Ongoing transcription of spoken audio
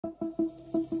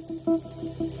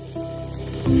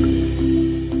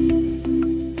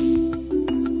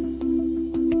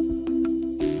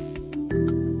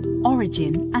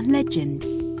Origin and legend.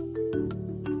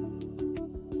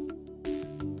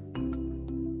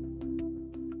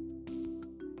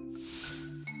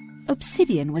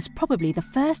 Obsidian was probably the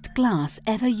first glass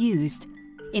ever used.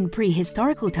 In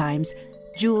prehistorical times,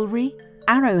 jewellery,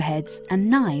 arrowheads and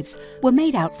knives were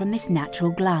made out from this natural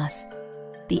glass.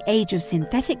 The age of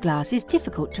synthetic glass is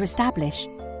difficult to establish.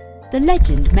 The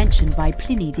legend mentioned by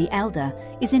Pliny the Elder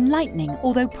is enlightening,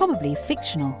 although probably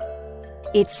fictional.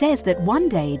 It says that one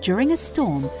day during a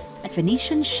storm, a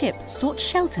Phoenician ship sought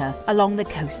shelter along the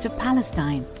coast of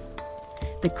Palestine.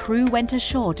 The crew went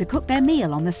ashore to cook their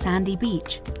meal on the sandy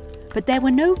beach, but there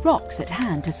were no rocks at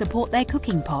hand to support their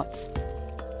cooking pots.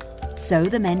 So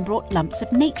the men brought lumps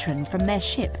of natron from their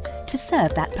ship to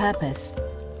serve that purpose.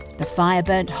 The fire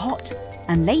burnt hot,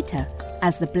 and later,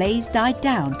 as the blaze died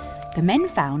down, the men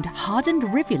found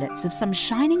hardened rivulets of some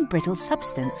shining brittle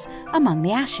substance among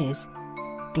the ashes.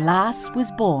 Glass was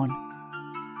born.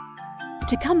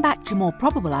 To come back to more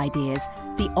probable ideas,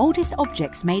 the oldest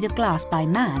objects made of glass by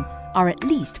man are at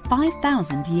least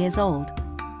 5,000 years old.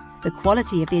 The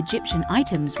quality of the Egyptian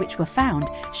items which were found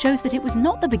shows that it was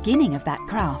not the beginning of that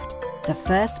craft. The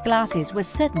first glasses were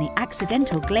certainly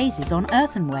accidental glazes on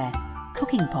earthenware,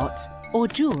 cooking pots, or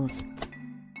jewels.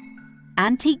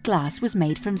 Antique glass was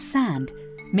made from sand,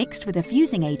 mixed with a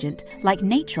fusing agent like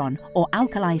natron or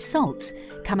alkali salts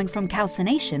coming from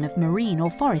calcination of marine or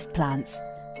forest plants.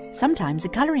 Sometimes a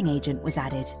colouring agent was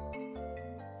added.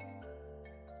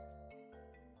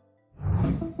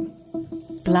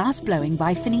 Glass blowing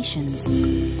by Phoenicians.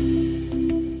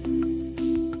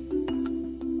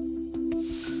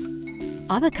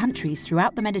 Other countries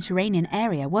throughout the Mediterranean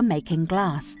area were making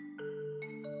glass.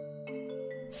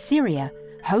 Syria,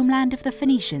 homeland of the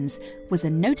Phoenicians, was a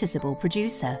noticeable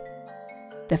producer.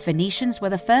 The Phoenicians were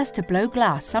the first to blow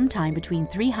glass sometime between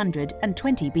 300 and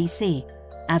 20 BC.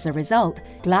 As a result,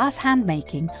 glass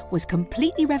handmaking was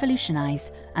completely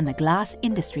revolutionized and the glass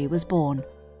industry was born.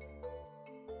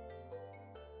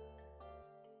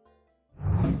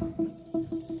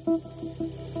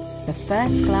 The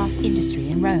first glass industry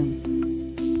in Rome.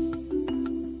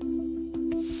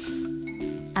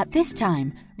 At this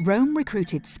time, Rome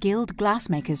recruited skilled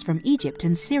glassmakers from Egypt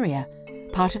and Syria,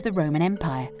 part of the Roman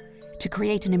Empire, to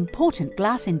create an important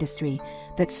glass industry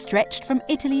that stretched from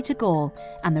Italy to Gaul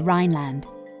and the Rhineland.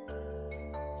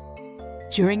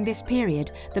 During this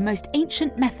period, the most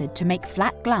ancient method to make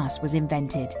flat glass was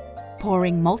invented: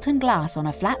 pouring molten glass on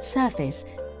a flat surface,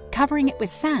 covering it with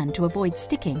sand to avoid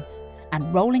sticking,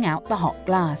 and rolling out the hot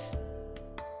glass.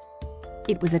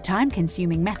 It was a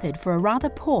time-consuming method for a rather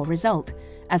poor result,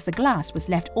 as the glass was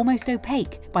left almost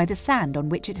opaque by the sand on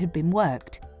which it had been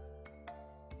worked.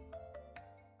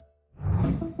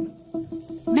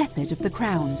 Method of the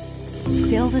crowns.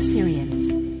 Still the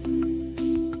Syrians.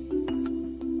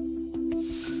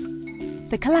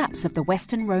 The collapse of the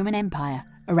Western Roman Empire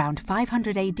around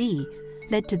 500 AD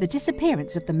led to the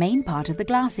disappearance of the main part of the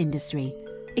glass industry,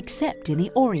 except in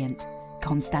the Orient,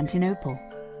 Constantinople.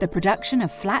 The production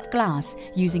of flat glass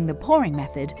using the pouring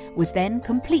method was then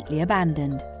completely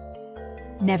abandoned.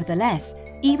 Nevertheless,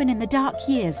 even in the dark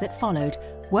years that followed,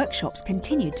 workshops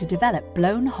continued to develop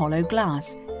blown hollow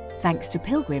glass, thanks to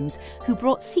pilgrims who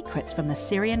brought secrets from the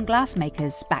Syrian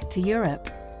glassmakers back to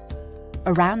Europe.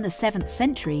 Around the 7th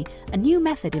century, a new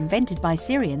method invented by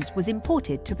Syrians was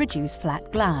imported to produce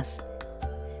flat glass.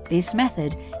 This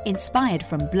method, inspired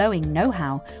from blowing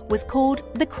know-how, was called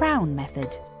the crown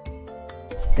method.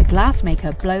 The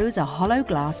glassmaker blows a hollow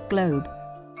glass globe.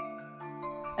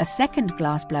 A second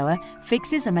glass blower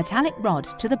fixes a metallic rod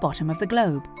to the bottom of the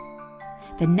globe.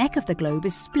 The neck of the globe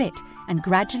is split and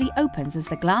gradually opens as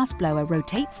the glass blower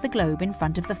rotates the globe in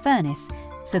front of the furnace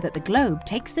so that the globe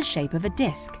takes the shape of a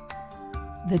disc.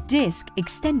 The disc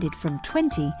extended from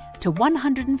 20 to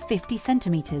 150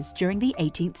 centimetres during the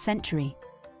 18th century.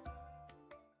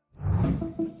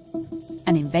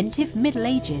 An inventive Middle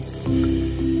Ages.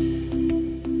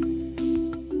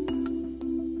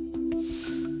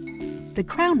 The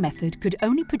crown method could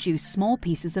only produce small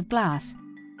pieces of glass,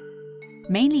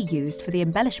 mainly used for the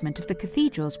embellishment of the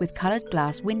cathedrals with coloured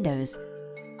glass windows.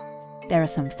 There are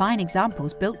some fine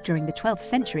examples built during the 12th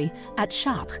century at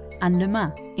Chartres and Le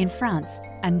Mans in France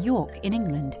and York in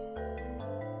England.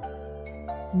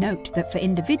 Note that for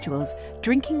individuals,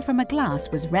 drinking from a glass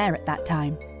was rare at that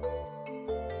time.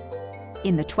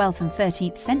 In the 12th and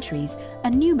 13th centuries, a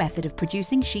new method of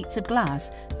producing sheets of glass,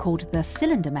 called the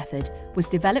cylinder method, was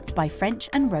developed by French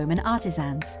and Roman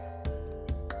artisans.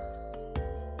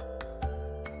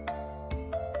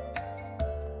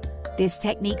 This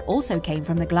technique also came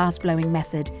from the glass blowing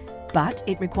method, but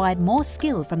it required more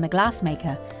skill from the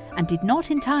glassmaker and did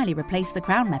not entirely replace the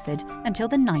crown method until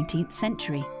the 19th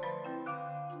century.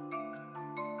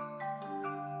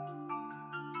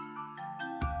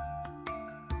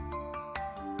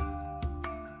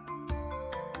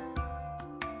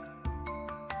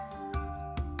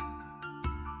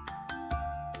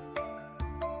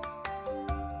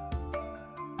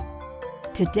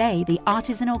 Today, the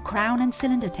artisanal crown and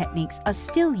cylinder techniques are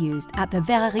still used at the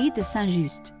Verrerie de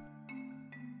Saint-Just.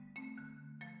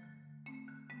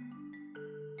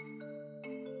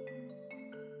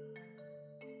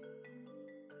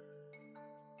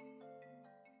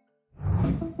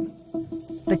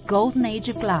 The Golden Age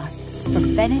of Glass,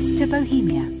 from Venice to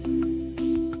Bohemia.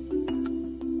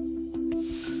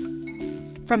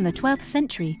 From the 12th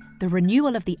century, the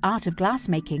renewal of the art of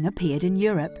glassmaking appeared in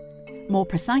Europe, more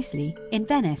precisely in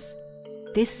Venice.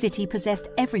 This city possessed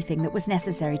everything that was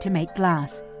necessary to make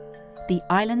glass. The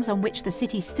islands on which the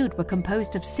city stood were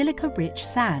composed of silica-rich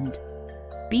sand.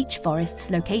 Beech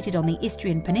forests located on the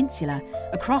Istrian Peninsula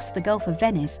across the Gulf of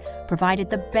Venice provided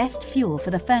the best fuel for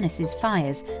the furnaces'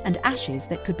 fires and ashes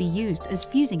that could be used as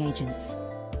fusing agents.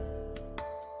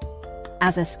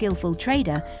 As a skillful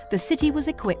trader, the city was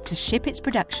equipped to ship its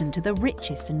production to the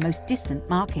richest and most distant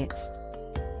markets.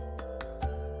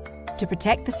 To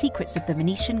protect the secrets of the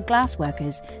Venetian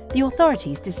glassworkers, the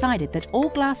authorities decided that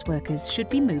all glassworkers should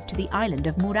be moved to the island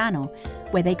of Murano,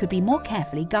 where they could be more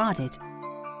carefully guarded.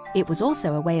 It was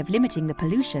also a way of limiting the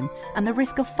pollution and the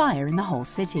risk of fire in the whole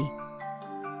city.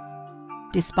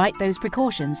 Despite those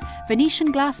precautions,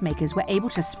 Venetian glassmakers were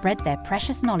able to spread their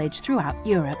precious knowledge throughout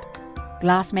Europe.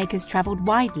 Glassmakers travelled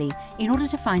widely in order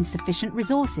to find sufficient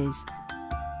resources,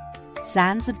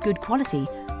 sands of good quality,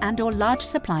 and/or large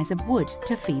supplies of wood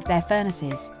to feed their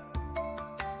furnaces.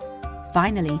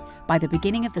 Finally, by the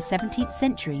beginning of the 17th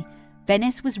century,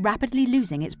 Venice was rapidly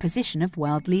losing its position of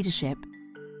world leadership.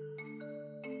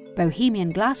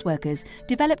 Bohemian glassworkers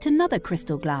developed another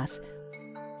crystal glass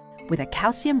with a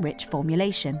calcium-rich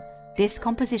formulation. This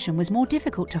composition was more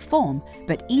difficult to form,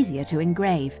 but easier to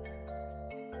engrave.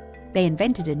 They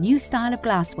invented a new style of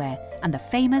glassware and the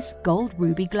famous gold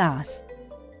ruby glass.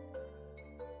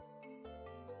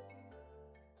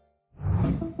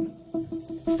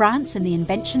 France and the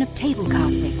invention of table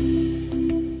casting.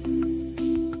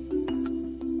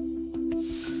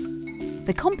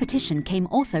 The competition came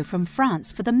also from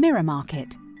France for the mirror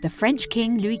market. The French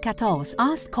king Louis XIV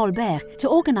asked Colbert to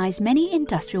organise many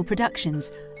industrial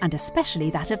productions, and especially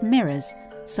that of mirrors,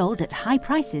 sold at high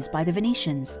prices by the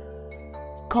Venetians.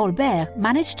 Colbert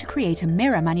managed to create a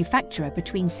mirror manufacturer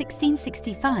between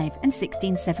 1665 and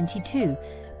 1672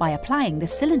 by applying the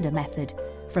cylinder method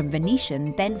from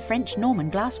Venetian, then French Norman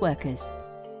glassworkers.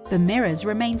 The mirrors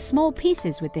remained small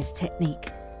pieces with this technique.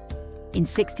 In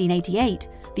 1688,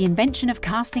 the invention of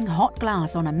casting hot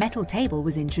glass on a metal table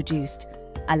was introduced,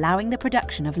 allowing the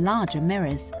production of larger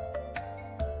mirrors.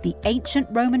 The ancient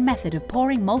Roman method of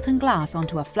pouring molten glass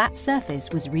onto a flat surface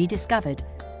was rediscovered,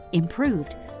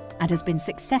 improved, and has been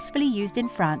successfully used in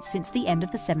France since the end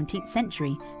of the 17th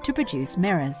century to produce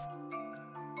mirrors.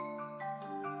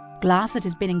 Glass that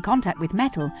has been in contact with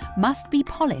metal must be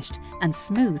polished and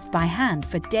smoothed by hand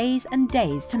for days and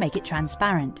days to make it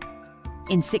transparent.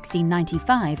 In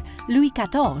 1695, Louis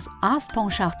XIV asked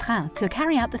Pontchartrain to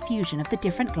carry out the fusion of the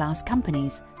different glass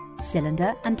companies,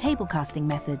 cylinder and table casting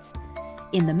methods,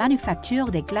 in the Manufacture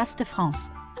des Glaces de France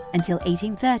until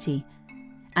 1830,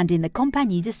 and in the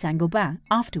Compagnie de Saint-Gobain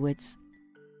afterwards.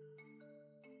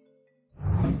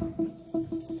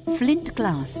 Flint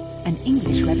glass, an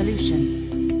English revolution.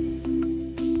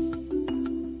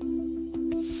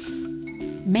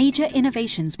 Major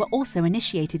innovations were also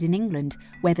initiated in England,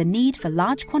 where the need for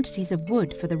large quantities of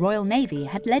wood for the Royal Navy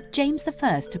had led James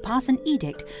I to pass an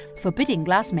edict forbidding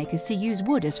glassmakers to use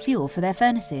wood as fuel for their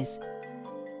furnaces.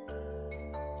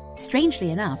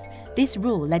 Strangely enough, this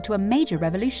rule led to a major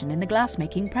revolution in the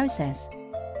glassmaking process.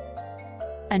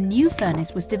 A new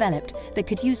furnace was developed that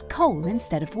could use coal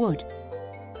instead of wood.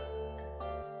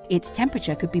 Its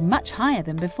temperature could be much higher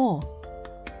than before.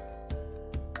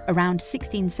 Around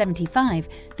 1675,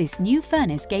 this new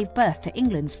furnace gave birth to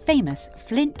England's famous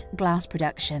flint glass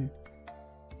production.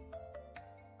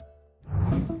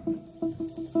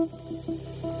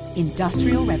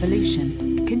 Industrial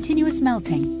Revolution, continuous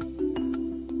melting.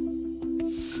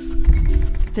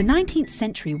 The 19th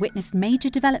century witnessed major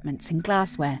developments in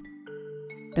glassware.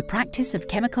 The practice of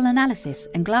chemical analysis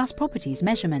and glass properties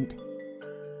measurement.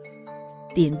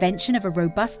 The invention of a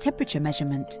robust temperature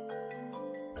measurement.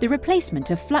 The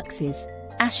replacement of fluxes,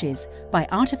 ashes, by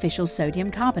artificial sodium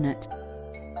carbonate.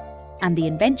 and the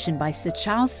invention by Sir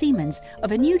Charles Siemens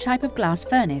of a new type of glass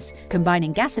furnace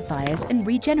combining gasifiers and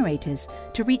regenerators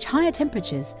to reach higher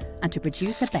temperatures and to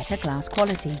produce a better glass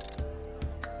quality.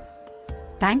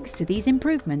 Thanks to these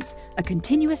improvements, a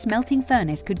continuous melting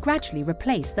furnace could gradually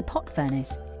replace the pot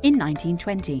furnace in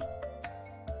 1920.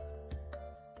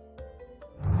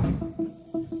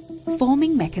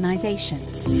 Forming mechanisation.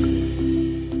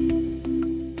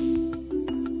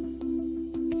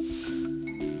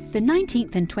 The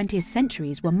 19th and 20th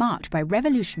centuries were marked by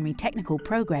revolutionary technical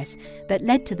progress that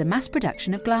led to the mass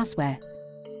production of glassware.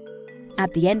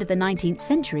 At the end of the 19th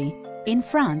century, in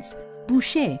France,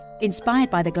 Boucher, inspired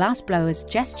by the glassblowers'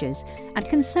 gestures and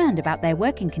concerned about their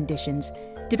working conditions,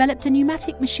 developed a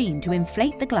pneumatic machine to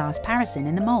inflate the glass parison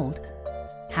in the mould.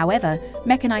 However,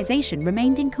 mechanisation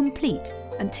remained incomplete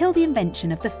until the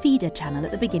invention of the feeder channel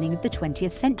at the beginning of the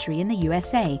 20th century in the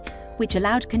USA, which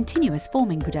allowed continuous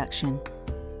forming production.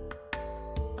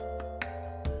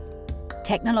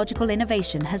 Technological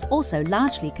innovation has also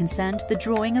largely concerned the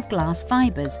drawing of glass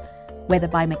fibres, whether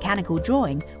by mechanical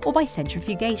drawing or by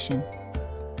centrifugation.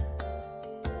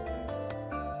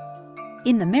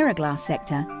 In the mirror glass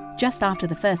sector, just after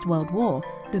the First World War,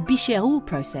 the Bichérou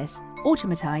process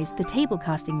automatised the table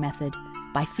casting method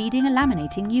by feeding a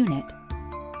laminating unit.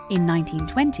 In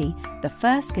 1920, the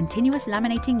first continuous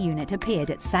laminating unit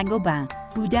appeared at Saint-Gobain,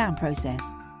 Boudin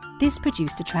process. This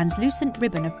produced a translucent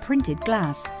ribbon of printed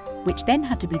glass, which then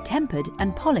had to be tempered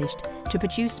and polished to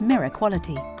produce mirror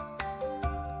quality.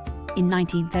 In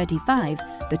 1935,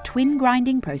 the twin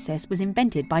grinding process was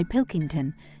invented by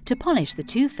Pilkington to polish the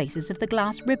two faces of the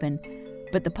glass ribbon,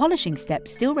 but the polishing step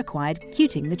still required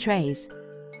cuting the trays.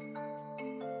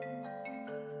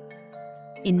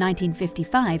 In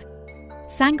 1955,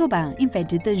 Saint-Gobain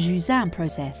invented the Jusin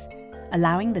process,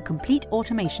 allowing the complete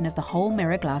automation of the whole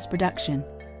mirror glass production.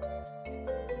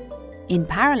 In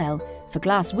parallel, for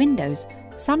glass windows,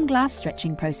 some glass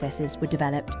stretching processes were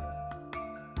developed.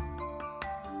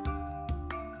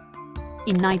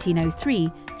 In 1903,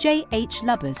 J.H.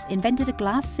 Lubbers invented a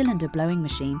glass cylinder blowing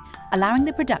machine, allowing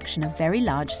the production of very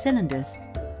large cylinders.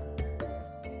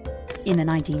 In the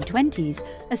 1920s,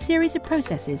 a series of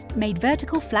processes made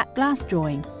vertical flat glass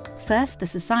drawing, first the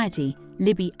Society,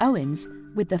 Libby Owens,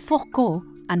 with the Fourcault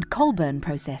and Colburn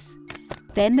process,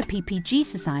 then the PPG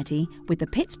Society with the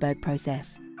Pittsburgh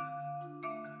process.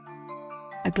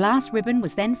 A glass ribbon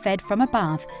was then fed from a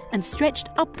bath and stretched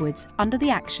upwards under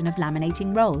the action of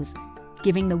laminating rolls,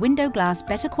 giving the window glass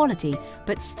better quality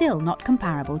but still not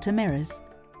comparable to mirrors.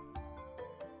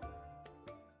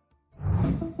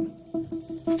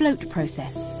 Float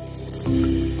process.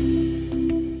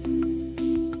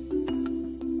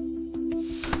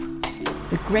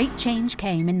 The great change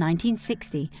came in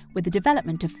 1960 with the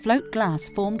development of float glass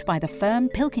formed by the firm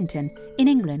Pilkington in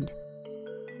England.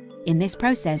 In this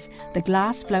process, the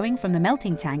glass flowing from the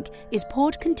melting tank is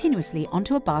poured continuously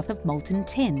onto a bath of molten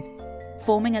tin,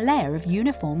 forming a layer of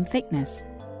uniform thickness.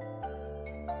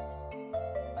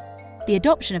 The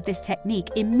adoption of this technique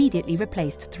immediately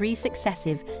replaced three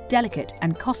successive, delicate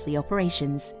and costly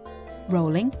operations: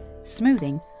 rolling,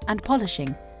 smoothing and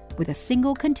polishing, with a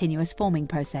single continuous forming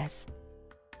process.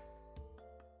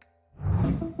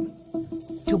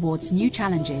 Towards new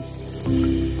challenges.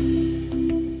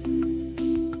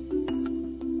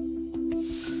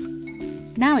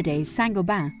 Nowadays,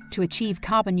 Saint-Gobain, to achieve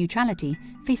carbon neutrality,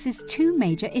 faces two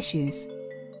major issues: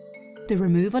 the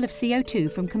removal of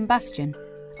CO2 from combustion,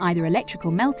 either electrical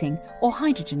melting or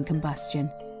hydrogen combustion;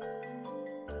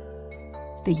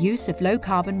 the use of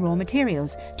low-carbon raw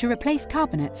materials to replace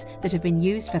carbonates that have been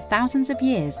used for thousands of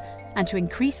years and to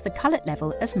increase the cullet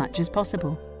level as much as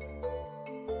possible.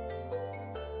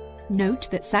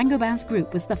 Note that Saint-Gobain's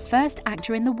group was the first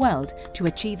actor in the world to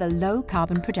achieve a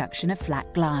low-carbon production of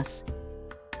flat glass.